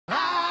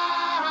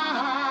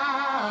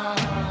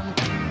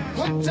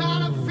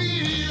Got a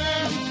feeling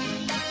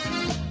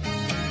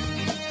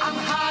I'm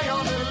high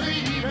on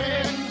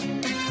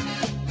believing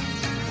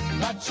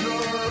that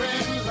you're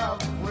in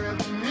love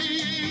with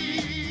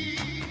me.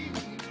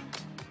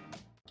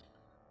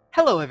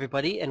 Hello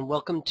everybody, and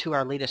welcome to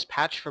our latest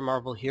patch for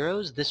Marvel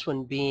Heroes, this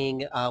one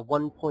being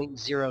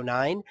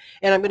 1.09,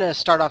 and I'm going to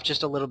start off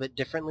just a little bit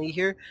differently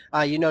here.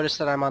 You notice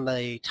that I'm on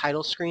the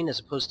title screen as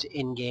opposed to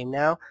in-game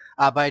now,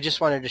 but I just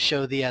wanted to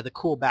show the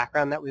cool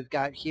background that we've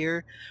got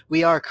here.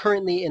 We are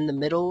currently in the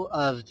middle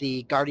of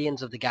the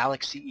Guardians of the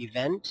Galaxy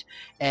event,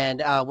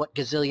 and what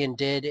Gazillion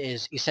did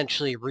is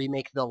essentially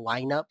remake the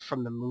lineup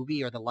from the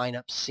movie, or the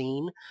lineup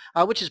scene,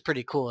 which is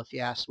pretty cool if you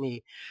ask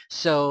me.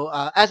 So,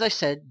 as I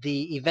said,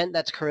 the event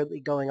that's currently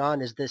going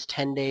on is this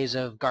 10 days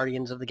of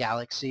Guardians of the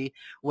Galaxy,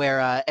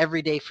 where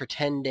every day for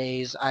 10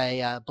 days,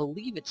 I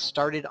believe it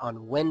started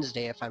on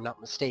Wednesday if I'm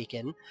not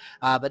mistaken,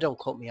 but don't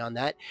quote me on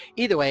that.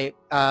 Either way,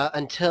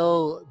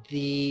 until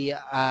the,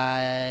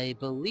 I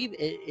believe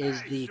it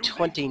is the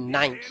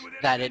 29th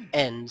that it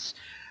ends,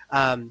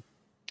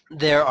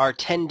 there are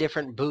 10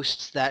 different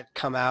boosts that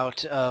come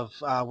out of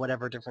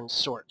whatever different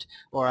sort,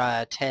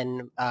 or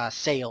 10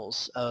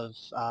 sales of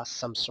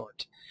some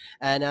sort.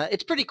 And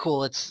it's pretty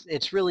cool.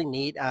 It's really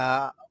neat.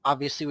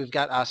 Obviously, we've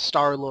got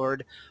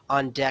Star-Lord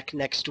on deck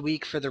next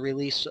week for the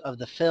release of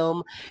the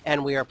film,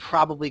 and we are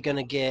probably going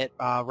to get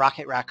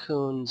Rocket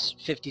Raccoon's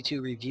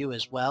 52 review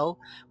as well,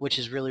 which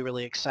is really,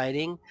 really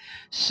exciting.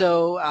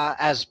 So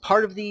as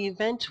part of the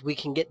event, we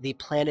can get the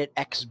Planet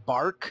X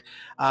Bark,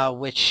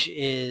 which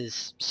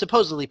is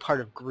supposedly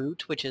part of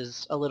Groot, which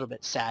is a little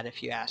bit sad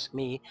if you ask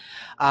me.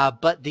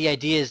 But the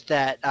idea is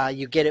that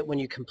you get it when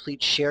you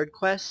complete shared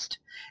quest,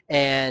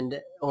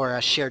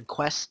 or shared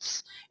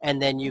quests, and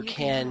then you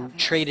can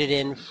trade it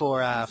in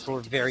for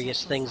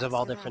various things of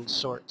all different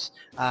sorts.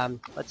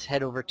 Let's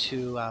head over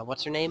to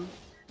what's her name,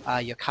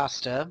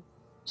 Yocasta,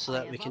 so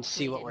that we can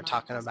see what we're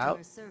talking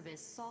about.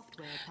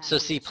 So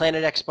see,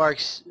 Planet X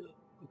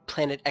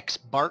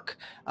Bark,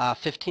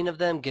 15 of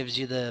them, gives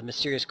you the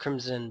mysterious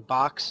Crimson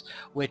Box,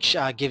 which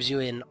gives you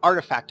an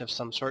artifact of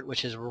some sort,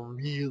 which is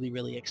really,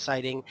 really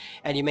exciting.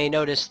 And you may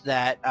notice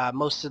that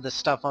most of the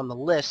stuff on the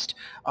list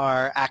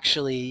are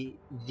actually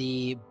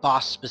the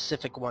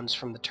boss-specific ones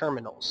from the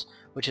terminals,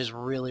 which is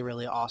really,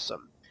 really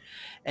awesome.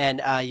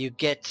 And you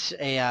get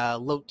a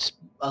loot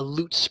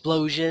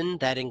explosion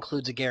that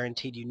includes a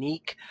guaranteed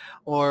unique,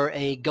 or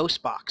a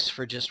ghost box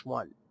for just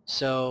one.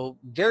 So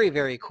very,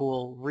 very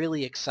cool,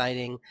 really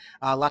exciting,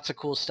 lots of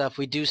cool stuff.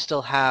 We do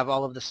still have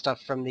all of the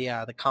stuff from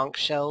the conch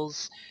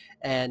shells,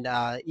 and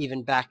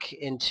even back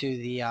into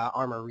the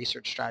armor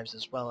research drives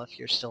as well, if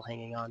you're still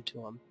hanging on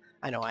to them.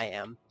 I know I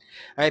am.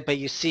 All right, but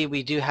you see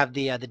we do have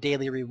the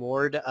daily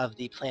reward of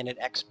the Planet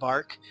X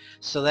Bark,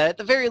 so that at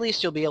the very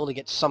least you'll be able to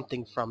get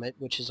something from it,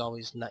 which is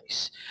always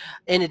nice.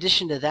 In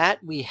addition to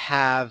that, we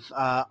have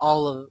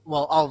all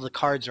of the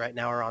cards right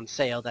now are on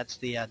sale. That's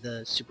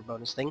the super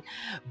bonus thing.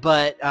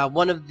 But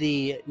one of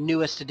the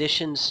newest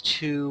additions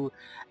to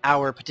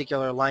our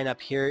particular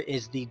lineup here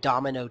is the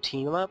Domino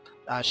Team-Up.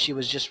 She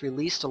was just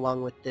released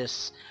along with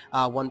this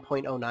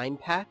 1.09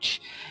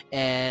 patch,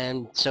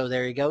 and so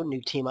there you go,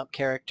 new team-up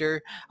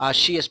character.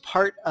 She is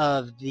part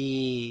of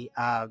the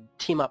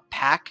team-up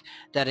pack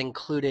that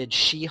included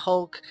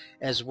She-Hulk,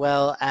 as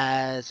well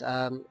as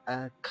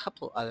a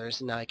couple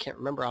others. Now I can't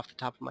remember off the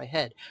top of my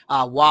head.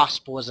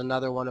 Wasp was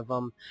another one of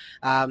them.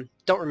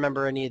 Don't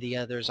remember any of the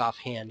others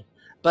offhand,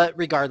 but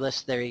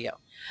regardless, there you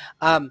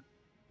go.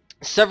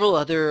 Several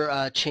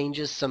other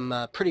changes, some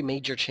pretty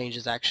major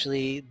changes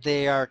actually.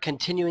 They are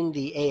continuing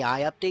the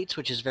AI updates,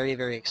 which is very,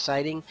 very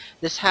exciting.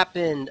 This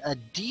happened a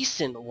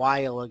decent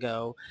while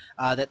ago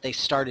that they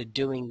started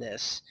doing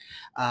this,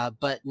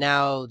 but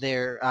now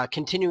they're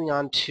continuing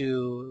on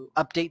to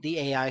update the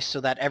AI so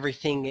that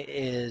everything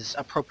is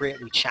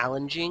appropriately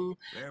challenging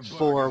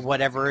for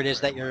whatever it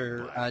is that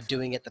you're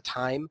doing at the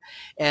time.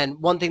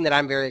 And one thing that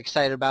I'm very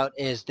excited about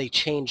is they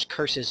changed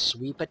Curse's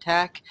sweep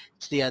attack.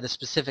 It's the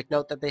specific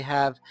note that they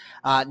have.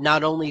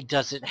 Not only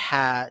does it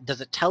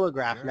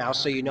telegraph now,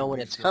 so you know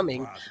when it's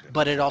coming,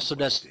 but it also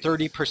does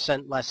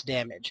 30% less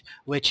damage,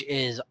 which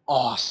is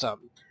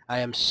awesome. I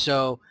am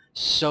so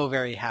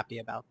very happy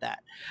about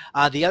that.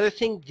 The other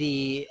thing,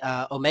 the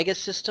Omega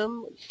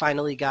system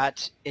finally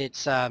got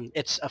its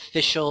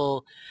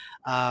official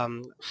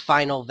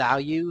final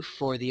value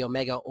for the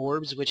Omega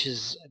orbs, which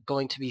is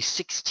going to be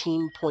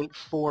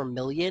 16.4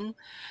 million.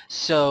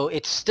 So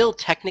it's still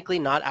technically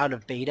not out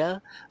of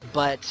beta,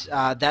 but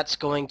that's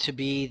going to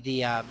be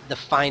the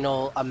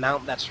final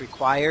amount that's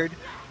required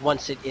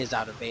once it is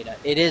out of beta.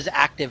 It is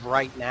active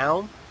right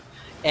now,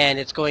 and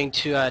it's going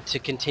to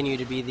continue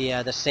to be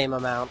the same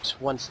amount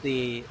once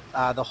the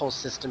whole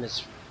system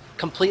is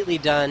completely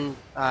done,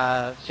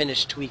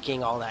 finished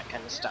tweaking, all that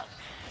kind of stuff.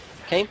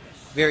 Okay.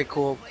 Very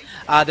cool.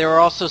 There are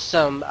also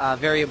some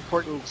very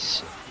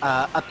important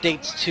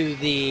updates to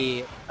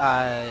the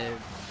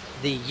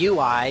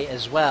UI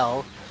as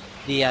well,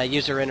 the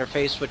user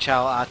interface, which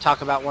I'll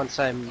talk about once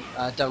I'm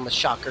done with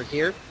Shocker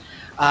here.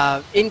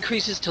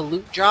 Increases to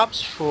loot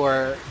drops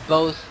for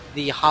both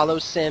the Holo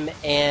Sim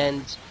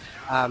and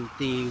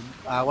the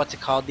what's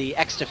it called, the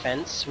X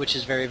Defense, which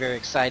is very, very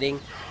exciting.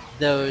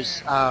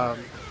 Those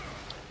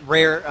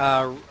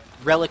rare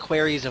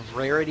reliquaries of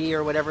rarity,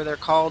 or whatever they're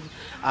called.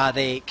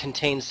 They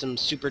contain some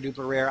super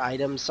duper rare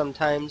items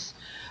sometimes.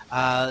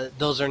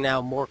 Those are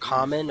now more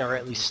common, or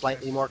at least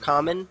slightly more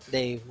common.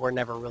 They were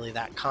never really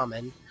that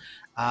common.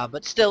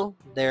 But still,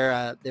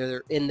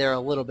 they're in there a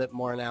little bit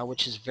more now,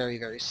 which is very,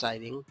 very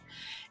exciting.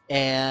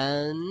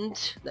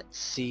 And let's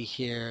see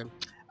here.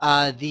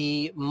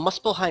 The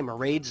Muspelheim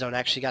raid zone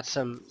actually got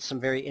some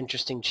very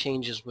interesting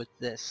changes with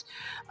this.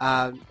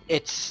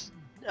 It's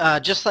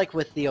just like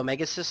with the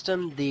Omega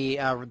system, the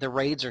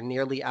raids are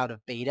nearly out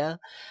of beta,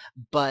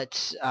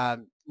 but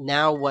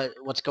now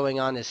what's going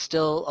on is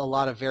still a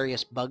lot of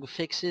various bug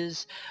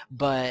fixes,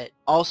 but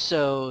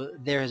also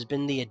there has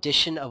been the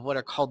addition of what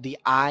are called the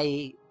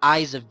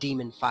Eyes of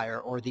Demon Fire,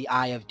 or the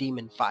Eye of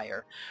Demon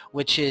Fire,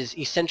 which is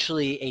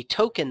essentially a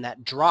token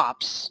that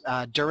drops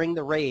during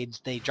the raids.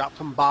 They drop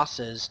from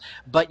bosses,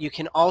 but you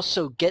can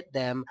also get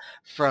them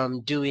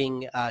from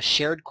doing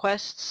shared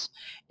quests,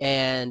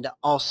 and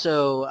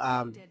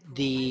also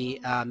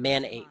the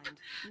Man Ape.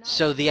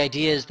 So the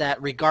idea is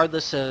that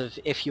regardless of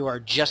if you are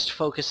just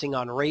focusing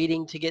on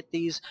raiding to get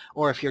these,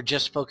 or if you're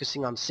just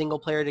focusing on single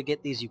player to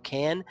get these, you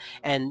can,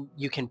 and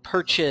you can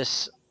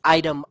purchase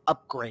item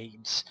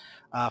upgrades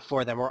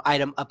for them, or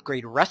item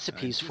upgrade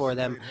recipes for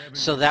them,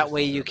 so that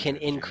way you can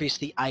increase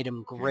the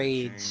item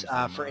grades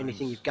for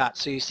anything you've got.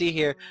 So you see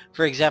here,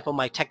 for example,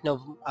 my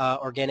Techno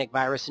Organic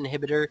Virus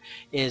Inhibitor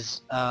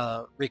is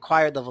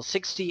required level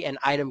 60 and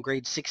item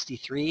grade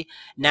 63.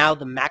 Now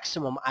the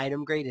maximum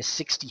item grade is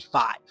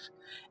 65.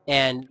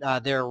 And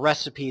there are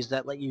recipes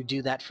that let you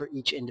do that for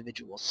each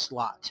individual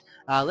slot.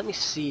 Let me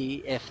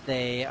see if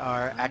they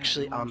are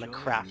actually on the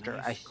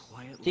crafter. I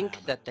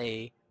think that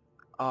they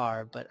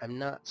are, but I'm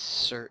not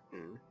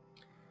certain.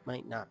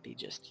 Might not be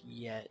just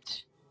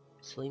yet.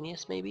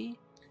 Selenius, maybe?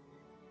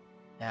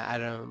 Yeah, I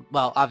don't.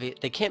 Well,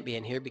 they can't be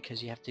in here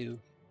because you have to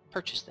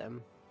purchase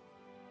them.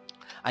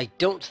 I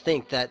don't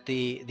think that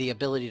the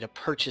ability to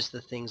purchase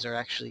the things are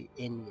actually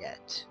in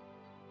yet,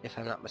 if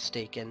I'm not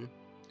mistaken.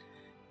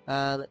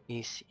 Let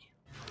me see.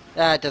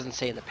 It doesn't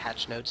say in the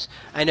patch notes.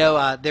 I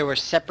know there were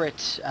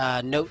separate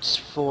notes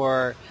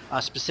for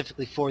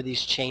specifically for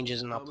these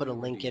changes, and I'll put a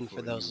link in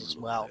for those as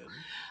well.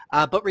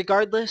 But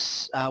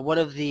regardless, one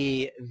of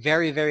the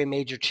very, very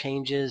major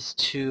changes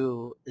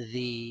to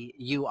the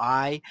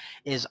UI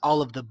is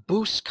all of the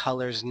boost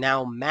colors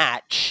now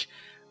match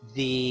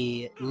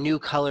the new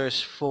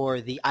colors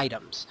for the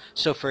items.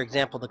 So for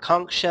example, the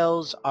conch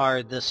shells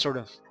are the sort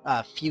of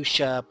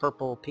fuchsia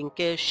purple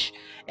pinkish,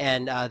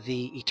 and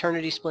the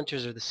eternity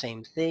splinters are the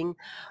same thing,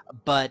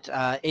 but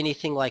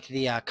anything like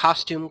the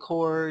costume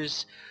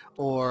cores,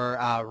 or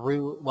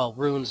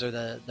runes are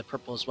the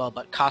purple as well,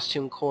 but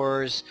costume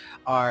cores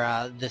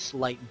are this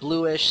light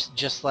bluish,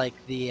 just like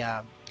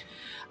the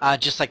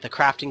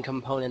crafting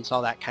components,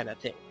 all that kind of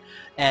thing.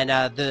 And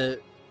the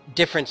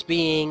difference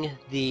being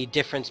the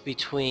difference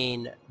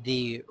between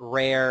the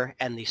rare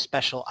and the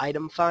special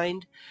item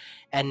find.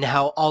 And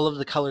now all of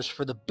the colors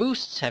for the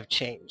boosts have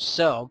changed.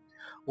 So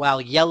while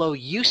yellow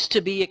used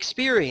to be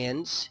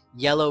experience,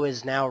 yellow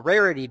is now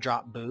rarity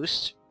drop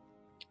boost.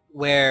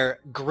 Where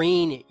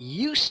green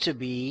used to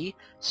be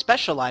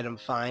special item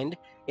find,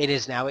 it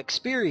is now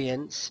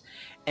experience.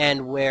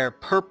 And where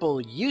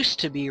purple used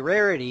to be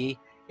rarity,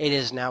 it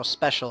is now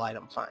special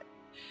item find.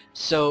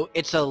 So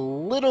it's a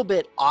little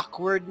bit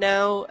awkward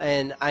now,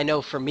 and I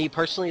know for me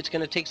personally it's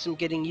going to take some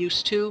getting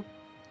used to.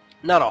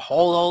 Not a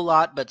whole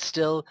lot, but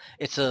still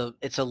it's a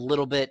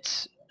little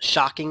bit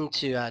shocking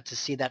to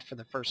see that for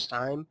the first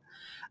time.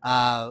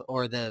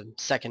 Or the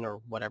second or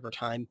whatever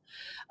time.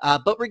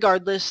 But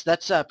regardless,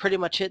 that's pretty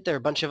much it. There are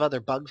a bunch of other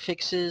bug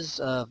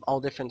fixes of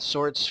all different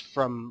sorts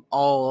from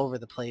all over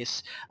the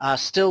place.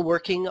 Still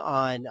working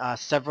on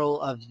several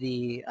of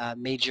the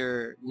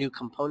major new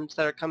components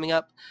that are coming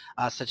up,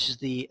 such as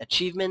the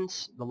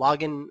achievements. The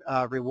login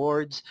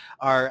rewards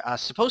are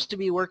supposed to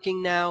be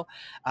working now.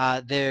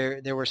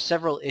 There were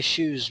several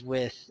issues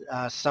with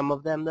some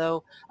of them,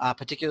 though,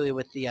 particularly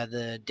with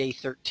the day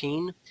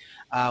 13.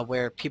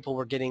 Where people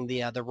were getting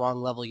the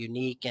wrong level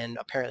unique, and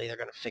apparently they're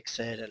going to fix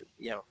it, and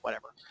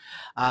whatever.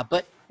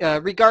 But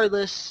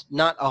regardless,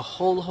 not a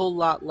whole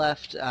lot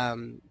left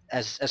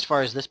as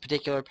far as this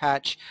particular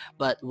patch,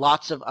 but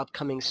lots of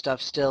upcoming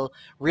stuff still.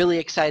 Really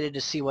excited to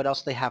see what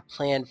else they have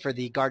planned for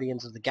the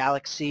Guardians of the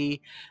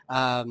Galaxy.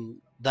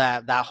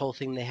 That whole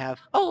thing they have.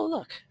 Oh,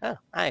 look. Oh,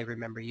 I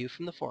remember you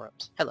from the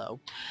forums. Hello.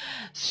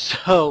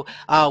 So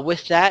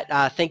with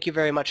that, thank you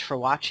very much for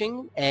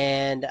watching,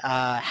 and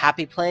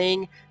happy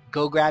playing.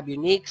 Go grab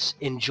uniques,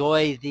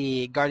 enjoy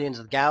the Guardians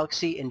of the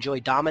Galaxy, enjoy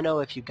Domino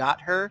if you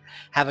got her,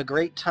 have a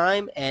great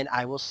time, and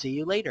I will see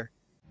you later.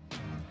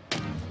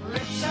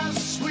 It's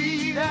as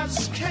sweet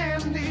as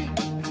candy.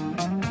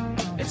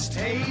 Its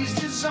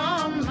taste is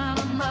on my